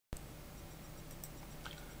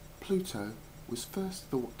Pluto was first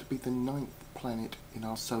thought to be the 9th planet in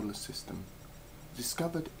our solar system.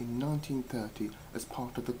 Discovered in 1930 as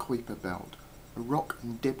part of the Kuiper Belt, a rock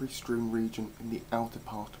and debris-strewn region in the outer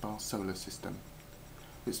part of our solar system.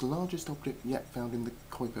 Its largest object yet found in the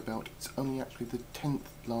Kuiper Belt is only actually the 10th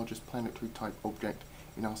largest planetary type object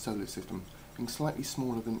in our solar system, being slightly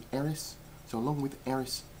smaller than Eris, so along with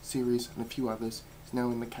Eris, Ceres and a few others, is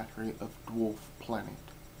now in the category of dwarf planet.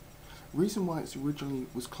 The reason why it originally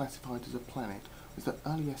was classified as a planet was that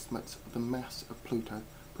early estimates of the mass of Pluto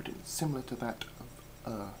put it similar to that of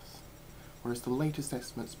Earth, whereas the latest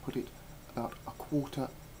estimates put it about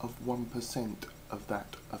 1/4% of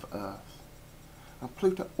that of Earth. Now,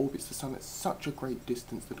 Pluto orbits the Sun at such a great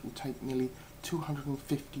distance that it will take nearly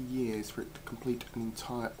 250 years for it to complete an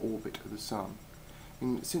entire orbit of the Sun.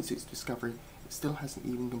 And since its discovery, it still hasn't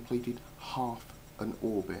even completed half an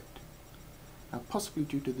orbit. Now, possibly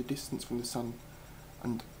due to the distance from the Sun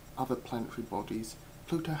and other planetary bodies,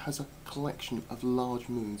 Pluto has a collection of large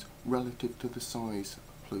moons relative to the size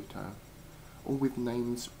of Pluto, all with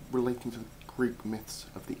names relating to the Greek myths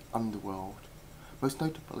of the underworld. Most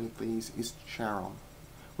notably of these is Charon,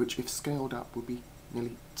 which if scaled up would be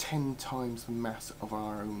nearly 10 times the mass of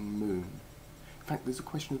our own moon. In fact, there's a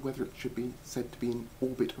question of whether it should be said to be in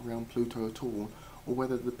orbit around Pluto at all, or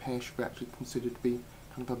whether the pair should be actually considered to be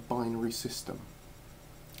kind of a binary system.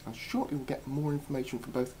 And shortly we'll get more information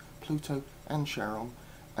from both Pluto and Charon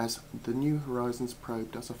as the New Horizons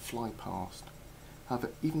probe does a flypast.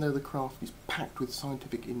 However, even though the craft is packed with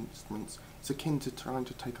scientific instruments, it's akin to trying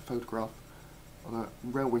to take a photograph of a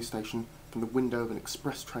railway station from the window of an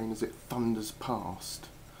express train as it thunders past.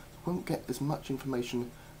 We won't get as much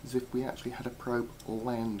information as if we actually had a probe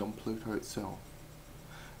land on Pluto itself.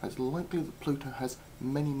 It's likely that Pluto has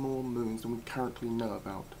many more moons than we currently know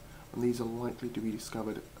about, and these are likely to be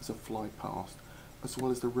discovered as a flypast, as well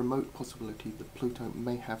as the remote possibility that Pluto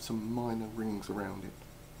may have some minor rings around it.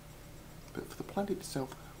 But for the planet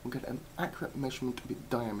itself, we'll get an accurate measurement of its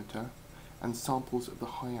diameter and samples of the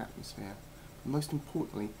high atmosphere. But most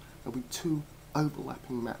importantly, there will be 2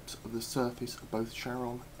 overlapping maps of the surface of both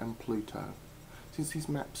Charon and Pluto. Since these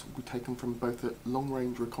maps will be taken from both the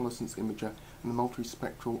long-range reconnaissance imager and the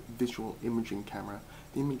multispectral visual imaging camera,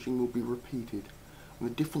 the imaging will be repeated, and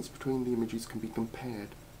the difference between the images can be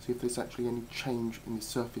compared, see if there's actually any change in the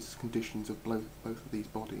surface conditions of both of these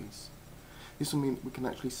bodies. This will mean that we can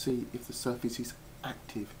actually see if the surface is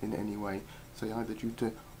active in any way, say either due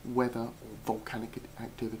to weather or volcanic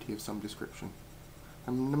activity of some description.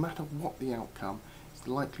 And no matter what the outcome, it's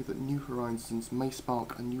likely that New Horizons may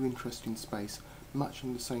spark a new interest in space, much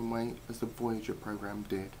in the same way as the Voyager program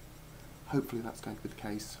did. Hopefully that's going to be the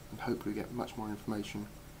case, and hopefully we get much more information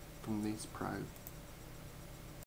from these probes.